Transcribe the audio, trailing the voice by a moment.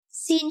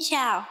Xin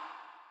chào.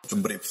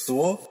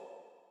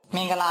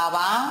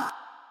 Mingalaba.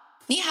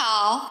 Ni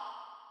hao.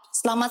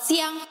 Selamat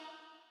siang.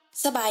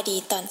 สบายดี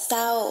ตอนเ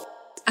ช้า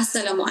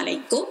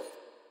Assalamualaikum.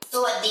 ส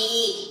วัสดี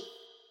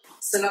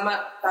Selamat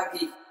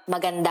pagi.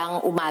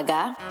 Magandang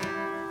umaga.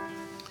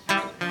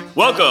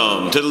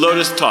 Welcome to the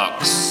Lotus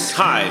Talks.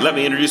 Hi, let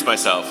me introduce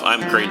myself.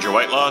 I'm Granger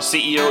Whitelaw,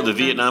 CEO of the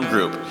Vietnam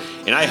Group,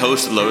 and I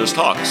host the Lotus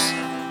Talks.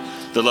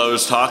 The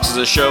Lotus Talks is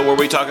a show where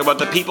we talk about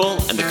the people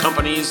and the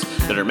companies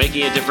that are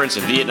making a difference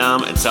in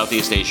Vietnam and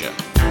Southeast Asia,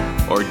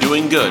 or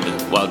doing good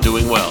while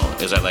doing well,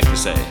 as I like to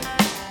say.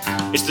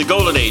 It's the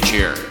golden age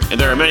here, and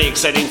there are many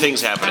exciting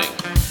things happening.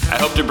 I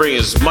hope to bring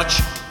as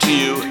much to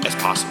you as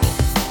possible.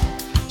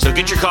 So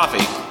get your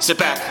coffee, sit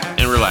back,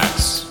 and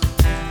relax.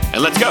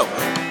 And let's go!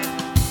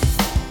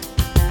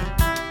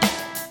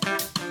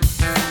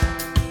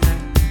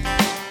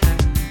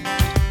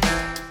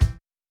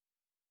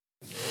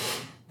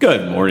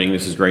 Good morning.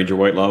 This is Granger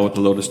Whitelaw with the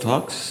Lotus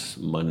Talks,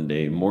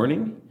 Monday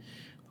morning.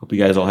 Hope you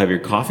guys all have your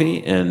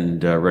coffee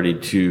and ready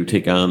to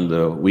take on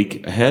the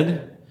week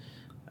ahead.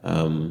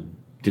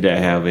 Today I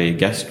have a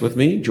guest with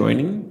me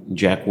joining,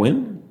 Jack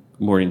Nguyen.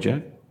 Good morning,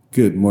 Jack.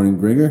 Good morning,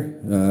 Granger.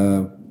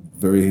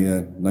 Very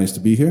nice to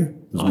be here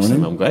this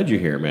Awesome. morning. I'm glad you're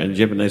here, man. Did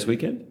you have a nice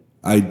weekend?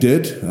 I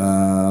did.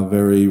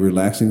 Very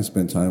relaxing.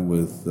 Spent time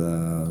with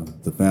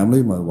the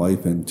family, my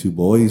wife and two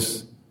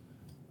boys.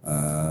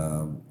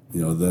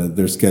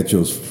 Their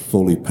schedule's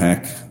fully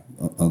packed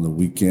on the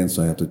weekend,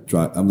 so I have to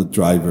drive. I'm the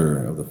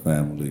driver of the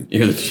family.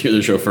 You're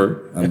the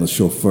chauffeur? I'm the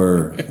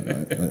chauffeur.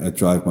 I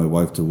drive my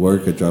wife to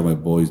work. I drive my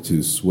boys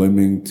to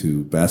swimming,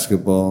 to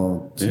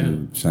basketball,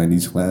 to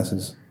Chinese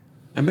classes.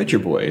 I met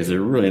your boys.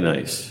 They're really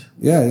nice.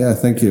 Yeah,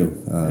 thank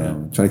you.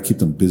 Try to keep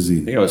them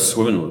busy. I think I was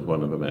swimming with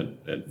one of them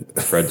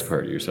at Fred's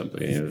party or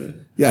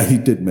something. Yeah, he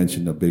did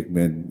mention a big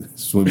man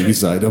swimming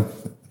beside him.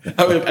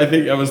 I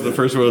think I was the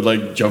first one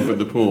to jump in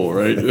the pool,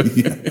 right?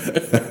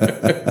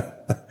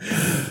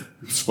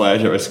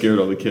 Splash! I was scared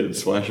all the kids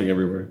splashing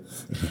everywhere.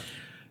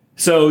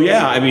 So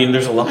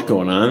there's a lot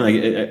going on.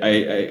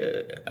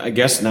 I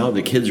guess now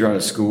the kids are out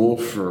of school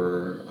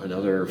for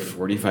another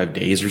 45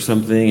 days or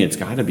something. It's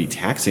got to be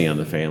taxing on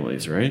the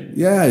families, right?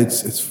 Yeah,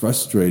 it's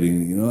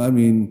frustrating.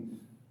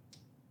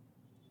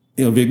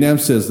 Vietnam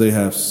says they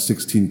have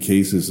 16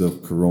 cases of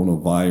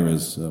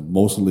coronavirus,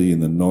 mostly in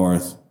the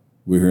north.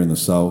 We're here in the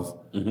south.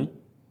 Mm-hmm.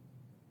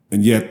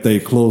 And yet they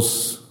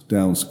close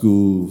down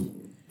school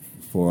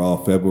for all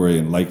of February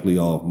and likely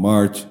all of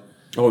March.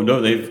 Oh, no,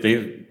 they've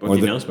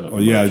announced about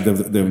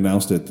it. They've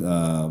announced it.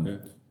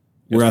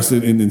 Whereas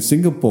in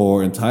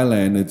Singapore and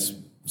Thailand, it's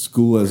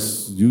school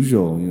as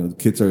usual.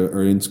 Kids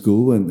are in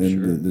school and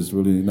there's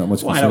really not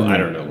much concern. I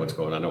don't know what's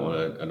going on.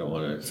 I don't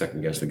want to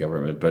second guess the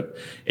government, but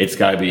it's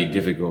got to be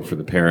difficult for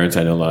the parents.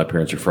 I know a lot of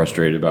parents are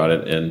frustrated about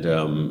it, and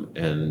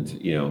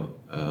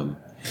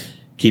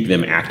keeping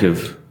them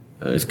active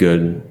is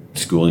good.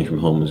 Schooling from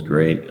home is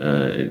great.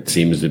 It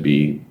seems to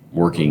be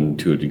working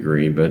to a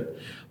degree, but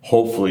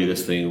hopefully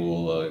this thing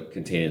will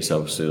contain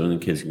itself soon and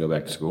kids can go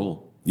back to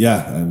school. Yeah,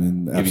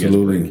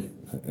 absolutely.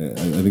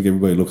 I think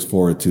everybody looks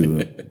forward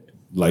to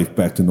life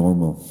back to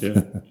normal.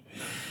 Yeah.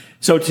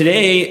 So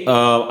today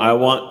I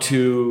want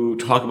to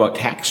talk about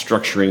tax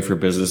structuring for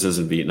businesses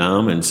in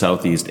Vietnam and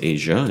Southeast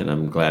Asia, and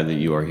I'm glad that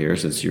you are here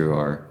since you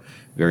are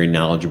very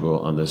knowledgeable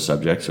on this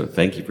subject, so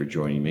thank you for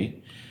joining me.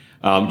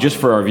 Just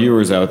for our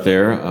viewers out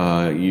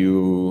there,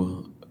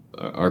 you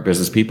are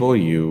business people,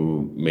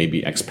 you may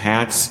be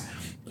expats,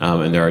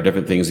 and there are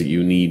different things that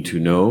you need to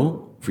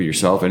know for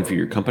yourself and for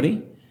your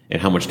company and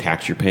how much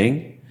tax you're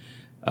paying.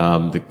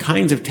 The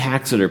kinds of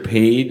tax that are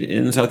paid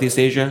in Southeast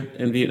Asia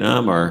and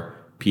Vietnam are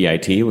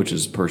PIT, which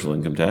is personal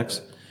income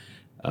tax,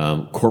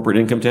 corporate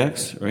income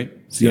tax, right?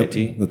 CIT.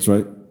 Yep, that's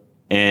right.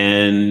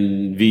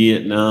 And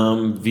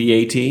Vietnam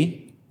VAT.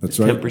 That's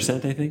right.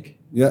 10%, I think.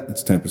 Yeah,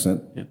 it's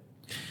 10%. Yeah.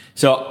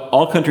 So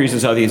all countries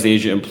in Southeast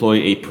Asia employ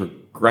a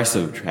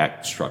progressive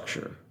tax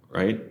structure,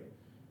 right?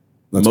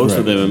 That's Most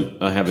correct. of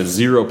them have a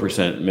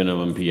 0%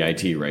 minimum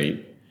PIT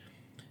rate,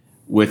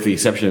 with the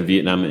exception of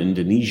Vietnam and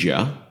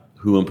Indonesia,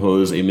 who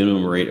impose a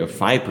minimum rate of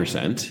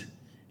 5%.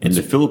 And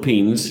the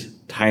Philippines,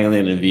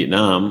 Thailand, and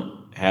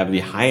Vietnam have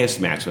the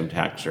highest maximum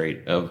tax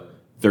rate of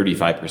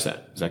 35%.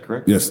 Is that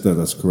correct? Yes,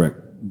 that's correct.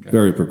 Okay.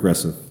 Very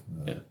progressive.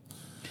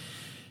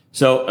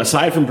 So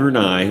aside from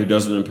Brunei, who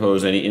doesn't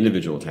impose any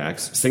individual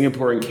tax,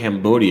 Singapore and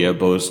Cambodia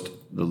boast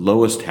the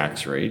lowest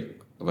tax rate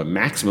of a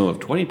maximum of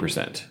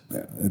 20%.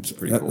 Yeah, it's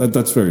pretty cool.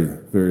 That's very,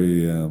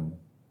 very,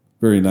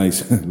 very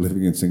nice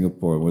living in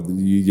Singapore.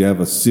 You have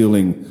a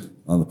ceiling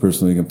on the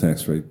personal income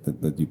tax rate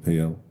that you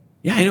pay out.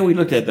 Yeah, I know we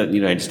looked at that in the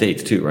United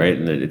States too, right?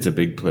 And it's a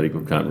big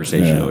political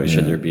conversation.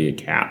 Should there be a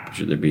cap?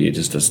 Should there be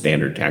just a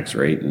standard tax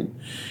rate?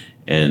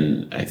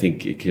 And I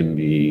think it can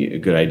be a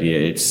good idea.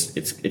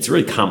 It's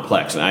really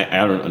complex, and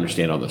I don't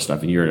understand all this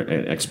stuff. And you're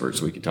an expert,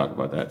 so we can talk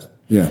about that.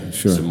 Yeah,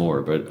 sure. Some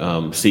more,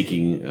 but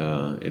seeking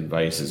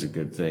advice is a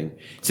good thing.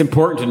 It's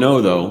important to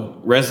know, though,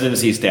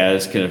 residency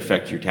status can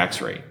affect your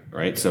tax rate,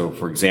 right? So,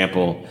 for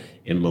example,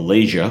 in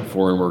Malaysia,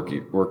 foreign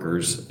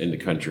workers in the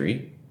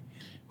country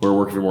who are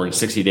working for more than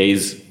 60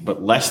 days,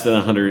 but less than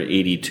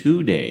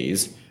 182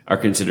 days are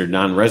considered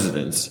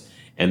non-residents,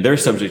 and they're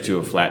subject to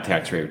a flat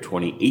tax rate of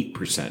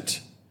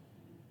 28%.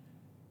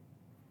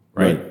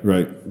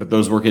 Right. But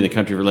those working in the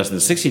country for less than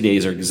 60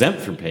 days are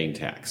exempt from paying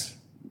tax.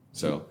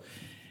 So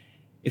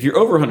if you're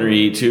over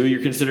 182,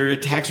 you're considered a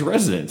tax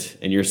resident,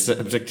 and you're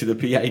subject to the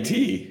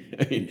PIT.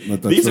 I mean,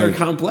 these are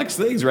complex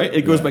things, right?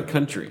 It goes by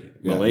country.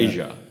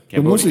 Malaysia,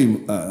 But mostly,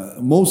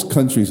 most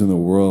countries in the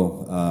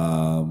world,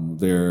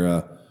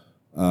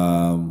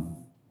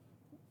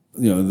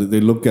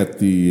 they look at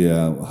the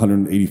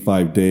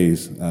 185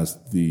 days as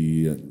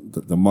the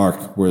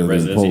mark where they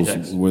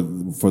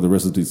impose for the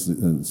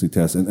residency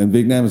test, and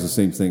Vietnam is the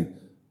same thing.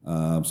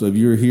 So if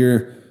you're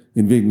here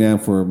in Vietnam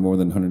for more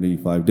than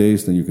 185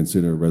 days, then you're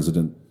considered a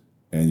resident,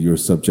 and you're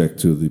subject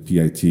to the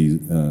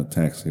PIT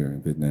tax here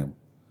in Vietnam.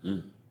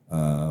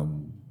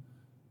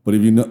 But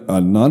if you're a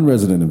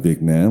non-resident in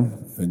Vietnam,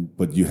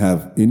 but you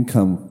have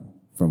income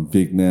from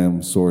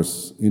Vietnam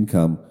source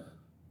income,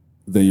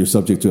 then you're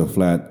subject to a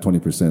flat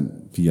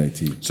 20%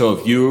 PIT. So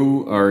if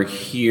you are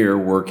here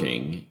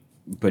working,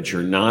 but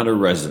you're not a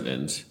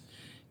resident,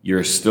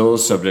 you're still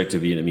subject to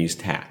Vietnamese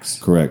tax.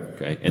 Correct.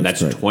 Okay, and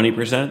that's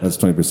 20%? That's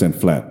 20%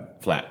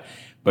 flat. Flat.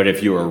 But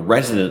if you're a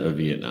resident of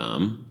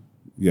Vietnam,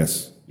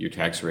 yes, your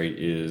tax rate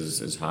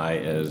is as high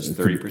as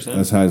 30%?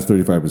 As high as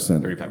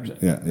 35%.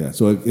 35%. Yeah.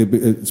 So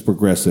it's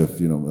progressive,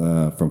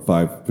 from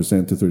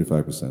 5% to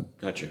 35%.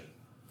 Gotcha.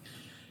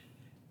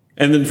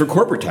 And then for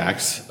corporate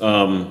tax,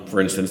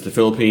 for instance, the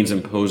Philippines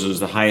imposes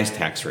the highest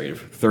tax rate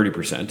of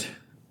 30%.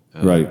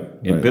 Right.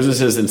 And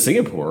businesses in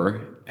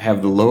Singapore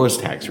have the lowest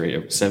tax rate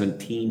of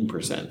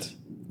 17%.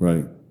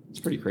 Right. It's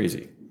pretty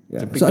crazy.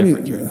 Yeah.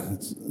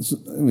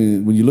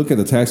 When you look at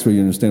the tax rate,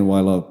 you understand why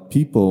a lot of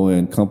people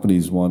and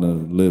companies want to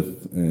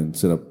live and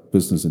set up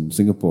business in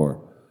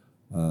Singapore.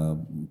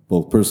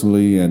 Both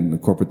personally and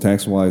corporate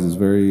tax-wise is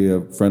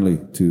very friendly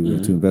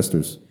to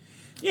investors.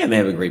 Yeah, and they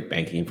have a great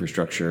banking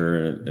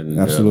infrastructure and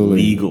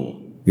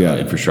legal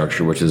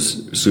infrastructure, which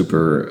is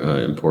super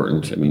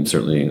important. I mean,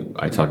 certainly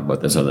I talk about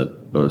this on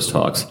those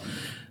talks.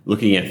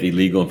 Looking at the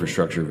legal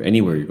infrastructure of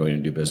anywhere you're going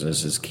to do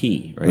business is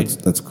key, right?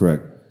 That's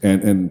correct.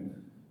 And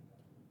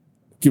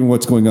given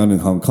what's going on in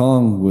Hong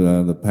Kong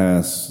with the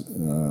past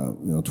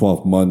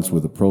 12 months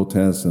with the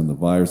protests and the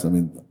virus, I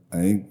think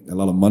a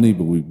lot of money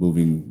will be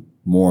moving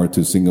more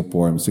to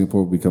Singapore, and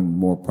Singapore will become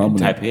more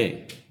prominent.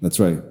 Taipei. That's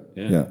right.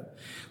 Yeah.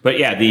 But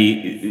yeah,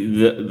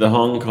 the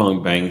Hong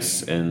Kong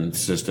banks and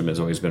system has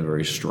always been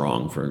very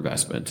strong for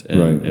investment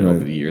over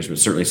the years. But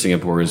certainly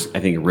Singapore has, I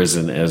think,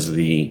 risen as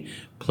the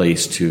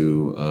place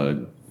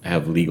to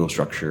have legal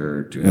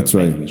structure, to have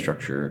banking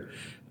structure,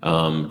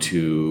 to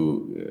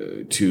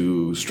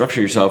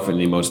structure yourself in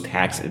the most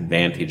tax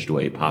advantaged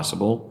way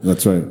possible.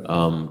 That's right.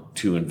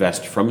 To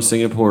invest from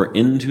Singapore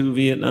into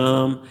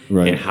Vietnam,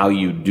 and how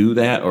you do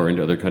that, or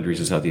into other countries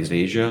in Southeast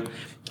Asia,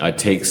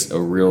 takes a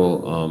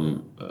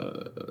real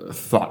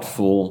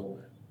thoughtful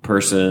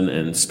person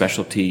and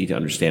specialty to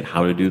understand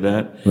how to do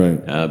that.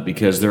 Right.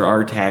 Because there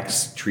are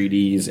tax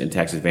treaties and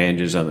tax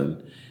advantages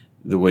on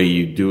the way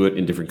you do it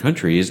in different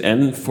countries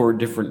and for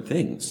different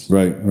things.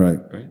 Right.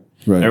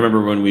 I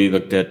remember when we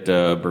looked at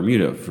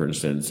Bermuda, for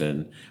instance,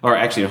 or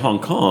actually in Hong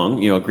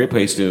Kong, a great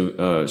place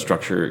to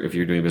structure if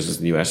you're doing business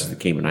in the U.S. is the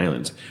Cayman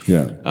Islands.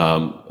 Yeah.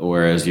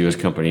 Whereas U.S.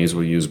 companies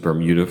will use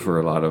Bermuda for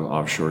a lot of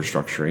offshore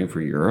structuring for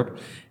Europe,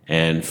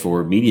 and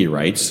for media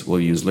rights, we'll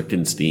use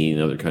Liechtenstein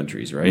and other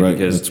countries, right?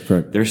 Because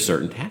there's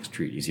certain tax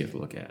treaties you have to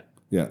look at.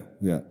 Yeah.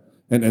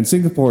 And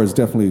Singapore is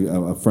definitely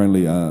a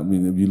friendly.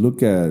 If you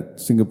look at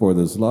Singapore,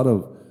 there's a lot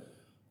of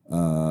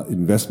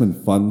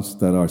investment funds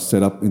that are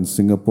set up in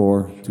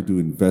Singapore to do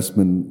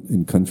investment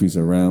in countries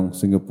around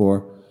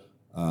Singapore.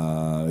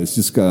 It's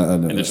just got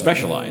and they're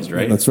specialized,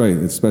 right? That's right.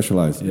 It's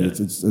specialized. Yeah.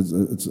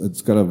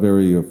 It's got a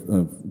very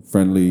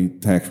friendly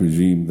tax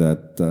regime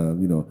that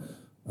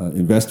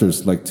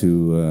investors like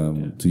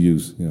to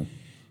use. Yeah.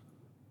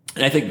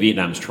 And I think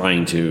Vietnam's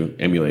trying to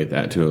emulate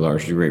that to a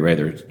large degree, right?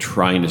 They're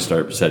trying to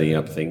start setting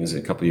up things.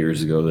 A couple of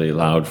years ago, they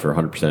allowed for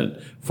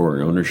 100%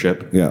 foreign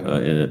ownership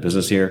in a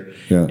business here.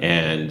 Yeah.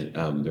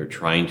 And they're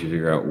trying to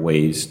figure out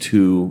ways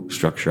to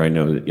structure. I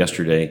know that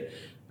yesterday,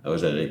 I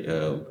was at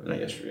not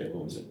yesterday,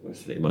 what was it?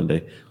 What's today?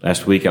 Monday.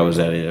 Last week, I was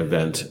at an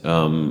event,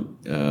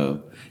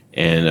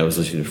 and I was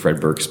listening to Fred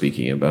Burke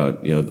speaking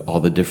about, all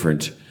the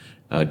different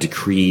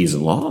decrees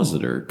and laws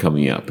that are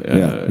coming up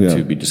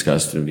to be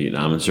discussed in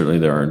Vietnam. And certainly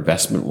there are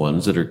investment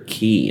ones that are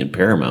key and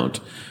paramount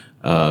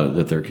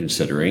that they're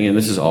considering. And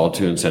this is all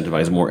to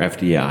incentivize more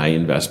FDI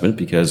investment,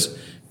 because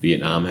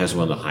Vietnam has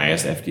one of the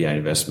highest FDI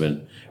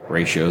investment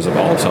ratios of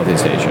all of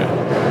Southeast Asia.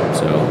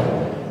 So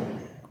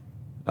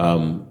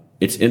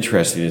it's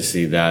interesting to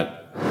see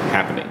that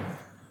happening.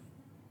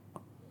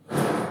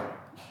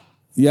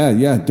 Yeah,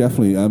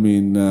 definitely.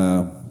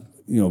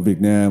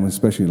 Vietnam,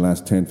 especially in the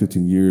last 10,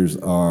 15 years,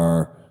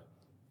 are,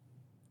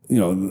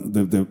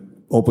 they've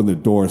opened their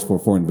doors for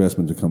foreign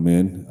investment to come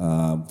in.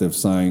 They've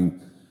signed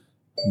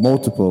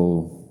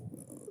multiple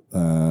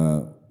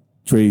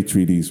trade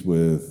treaties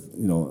with,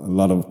 a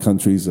lot of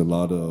countries, a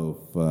lot of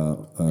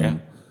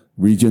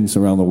regions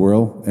around the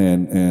world,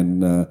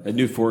 and a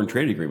new foreign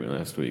trade agreement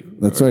last week.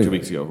 That's right. 2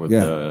 weeks ago with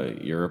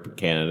Europe and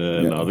Canada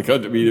and all the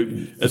countries. I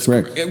mean, that's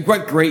correct.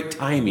 What great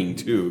timing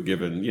too,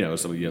 given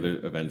some of the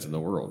other events in the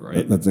world,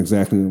 right? That's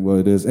exactly what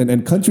it is.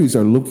 And countries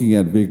are looking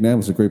at Vietnam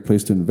as a great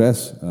place to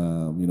invest.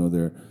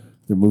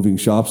 They're moving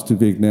shops to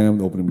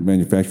Vietnam, opening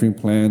manufacturing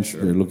plants.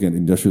 Sure. They're looking at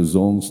industrial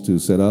zones to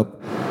set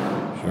up.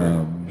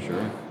 Sure.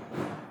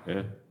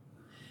 Yeah.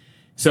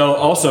 So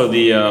also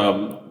the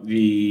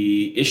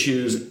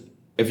issues.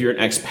 If you're an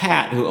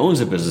expat who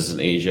owns a business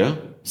in Asia,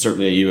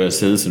 certainly a U.S.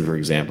 citizen, for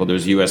example,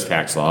 there's U.S.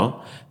 tax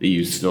law that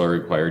you still are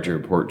required to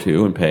report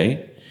to and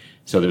pay.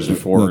 So there's a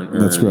foreign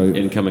earned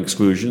income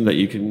exclusion that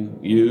you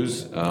can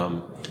use.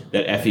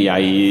 That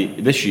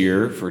FEIE this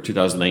year for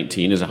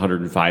 2019 is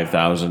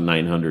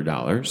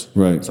 $105,900.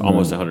 Right. So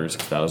almost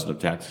 $106,000 of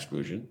tax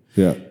exclusion.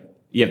 Yeah.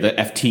 You have the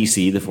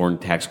FTC, the foreign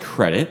tax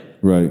credit.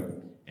 Right.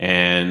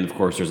 And of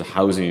course, there's a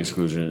housing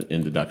exclusion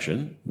and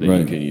deduction that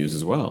you can use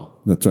as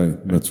well. That's right.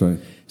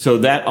 So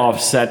that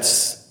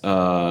offsets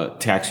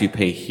tax you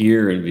pay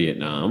here in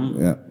Vietnam,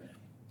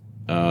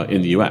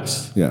 in the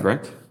U.S.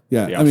 Correct?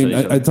 Yeah. I mean,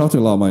 I talked to a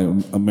lot of my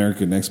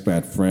American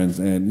expat friends,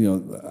 and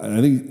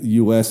I think the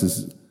U.S.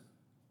 is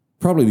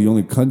probably the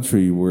only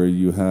country where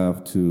you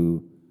have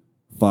to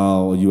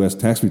file a U.S.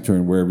 tax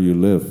return wherever you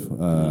live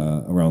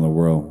around the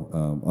world.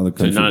 Other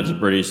countries, so not as a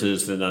British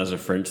citizen, not as a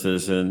French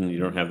citizen, you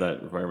don't have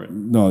that requirement.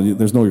 No,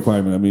 there's no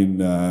requirement. I mean,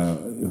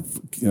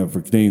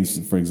 for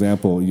Canadians, for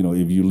example,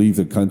 if you leave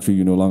the country,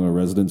 you're no longer a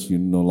resident, you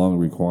no longer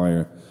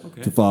require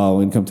to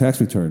file income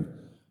tax return.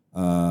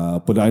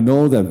 But I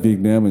know that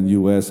Vietnam and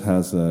U.S.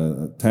 has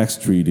a tax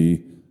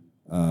treaty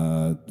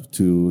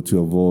to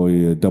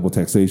avoid double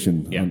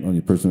taxation on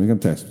your personal income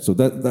tax. So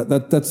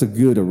that's a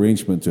good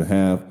arrangement to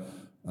have.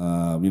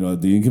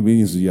 The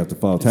inconvenience is you have to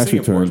file a tax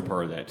return. Singapore's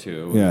part of that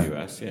too in the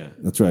U.S. Yeah,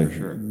 that's right. For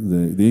sure.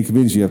 The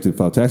inconvenience you have to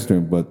file a tax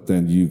return, but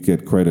then you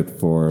get credit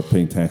for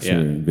paying tax here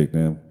in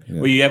Vietnam.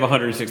 Yeah. Well, you have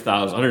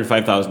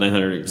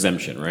 $105,900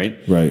 exemption, right?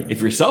 Right.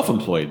 If you're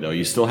self-employed, though,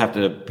 you still have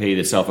to pay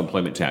the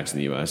self-employment tax in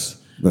the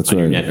U.S. That's on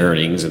right. your net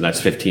earnings, and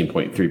that's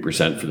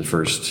 15.3% for the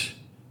first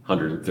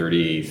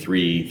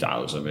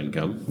 $133,000 of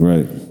income.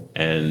 Right.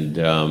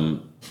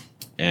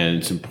 And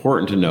it's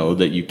important to know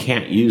that you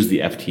can't use the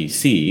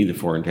FTC, the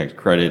foreign tax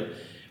credit,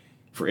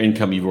 for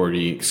income you've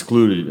already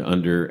excluded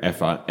under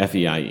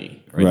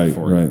FEIE. Right.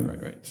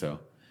 Right. So,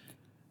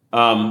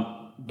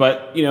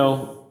 but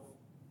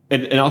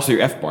and also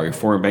your FBAR, your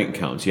foreign bank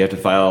accounts. You have to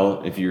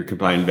file if your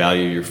combined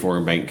value of your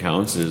foreign bank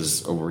accounts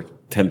is over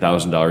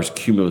 $10,000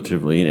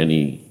 cumulatively in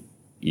any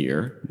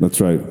year.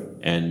 That's right.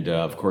 And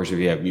of course, if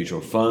you have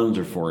mutual funds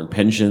or foreign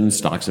pensions,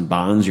 stocks and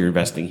bonds, you're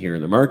investing here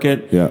in the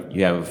market. Yeah.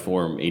 You have a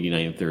form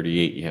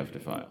 8938 you have to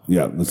file.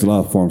 Yeah, there's a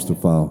lot of forms to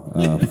file.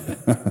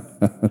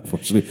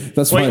 Unfortunately,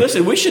 that's why.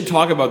 Listen, we should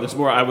talk about this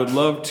more. I would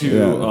love to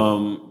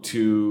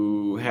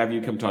have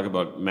you come talk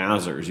about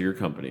Mazars, your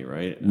company,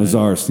 right?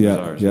 Mazars,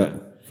 yeah,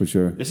 for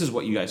sure. This is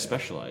what you guys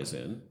specialize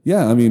in.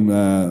 Yeah, I mean,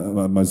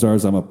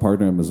 Mazars. I'm a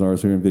partner at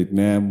Mazars here in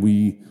Vietnam.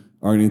 We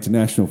are an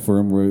international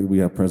firm where we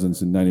have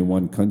presence in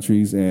 91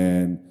 countries,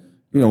 and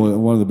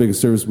one of the biggest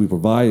services we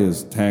provide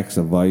is tax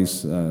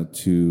advice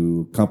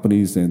to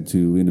companies and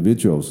to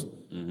individuals.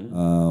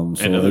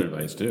 Mm-hmm. And other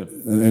advice too.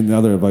 And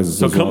other advice.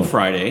 So come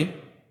Friday,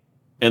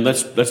 and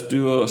let's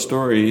do a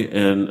story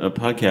and a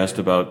podcast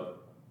about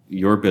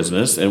your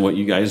business and what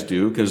you guys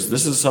do, because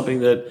this is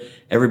something that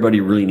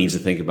everybody really needs to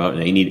think about,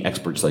 and they need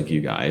experts like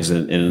you guys.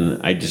 And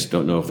I just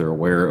don't know if they're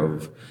aware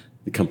of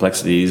the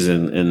complexities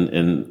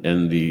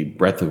and the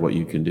breadth of what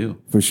you can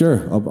do. For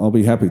sure. I'll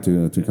be happy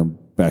to come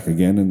back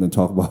again and then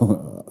talk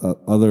about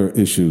other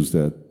issues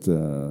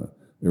that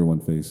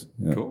everyone face.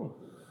 Yeah. Cool.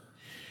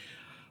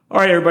 All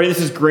right, everybody. This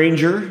is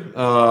Granger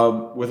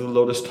with the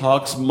Lotus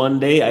Talks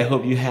Monday. I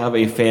hope you have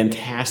a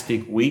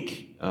fantastic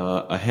week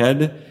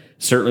ahead.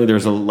 Certainly,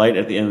 there's a light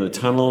at the end of the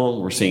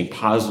tunnel. We're seeing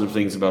positive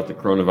things about the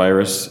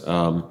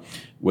coronavirus,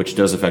 which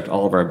does affect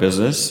all of our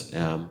business.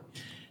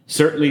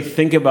 Certainly,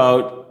 think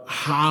about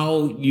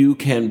how you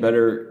can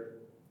better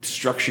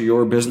structure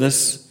your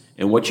business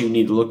and what you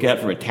need to look at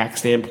from a tax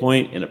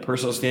standpoint and a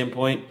personal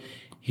standpoint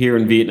here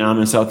in Vietnam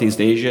and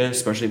Southeast Asia,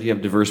 especially if you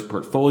have diverse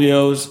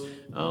portfolios.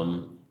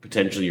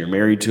 Potentially you're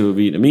married to a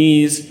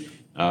Vietnamese.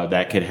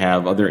 That could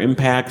have other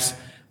impacts.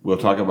 We'll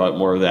talk about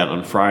more of that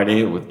on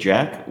Friday with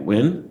Jack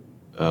Nguyen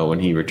when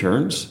he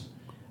returns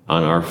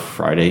on our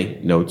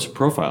Friday Notes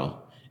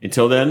profile.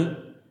 Until then,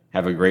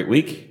 have a great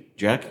week.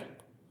 Jack?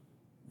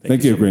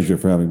 Thank you, Granger,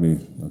 for having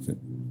me. Okay.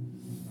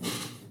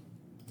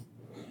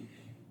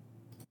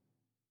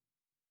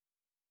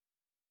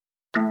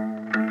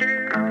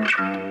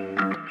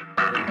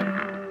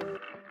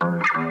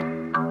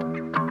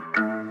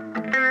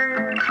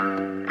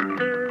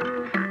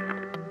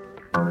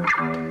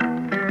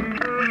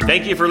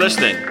 Thank you for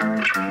listening.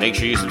 Make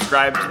sure you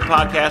subscribe to the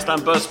podcast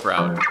on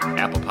Buzzsprout,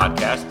 Apple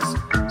Podcasts,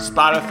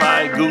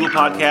 Spotify, Google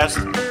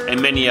Podcasts,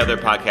 and many other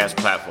podcast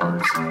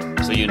platforms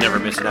so you never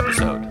miss an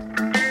episode.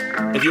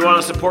 If you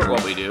want to support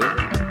what we do,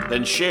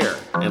 then share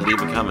and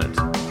leave a comment.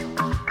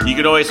 You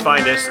can always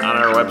find us on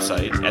our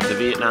website at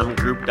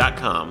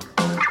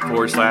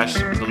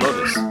thevietnamgroup.com/The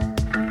Lotus,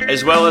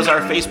 as well as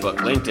our Facebook,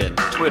 LinkedIn,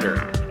 Twitter,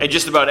 and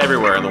just about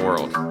everywhere in the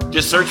world.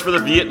 Just search for the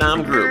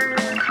Vietnam Group.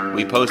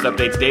 We post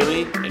updates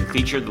daily and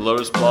feature the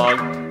Lotus blog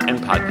and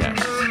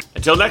podcasts.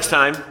 Until next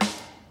time,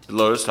 the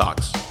Lotus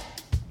Talks.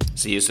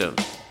 See you soon.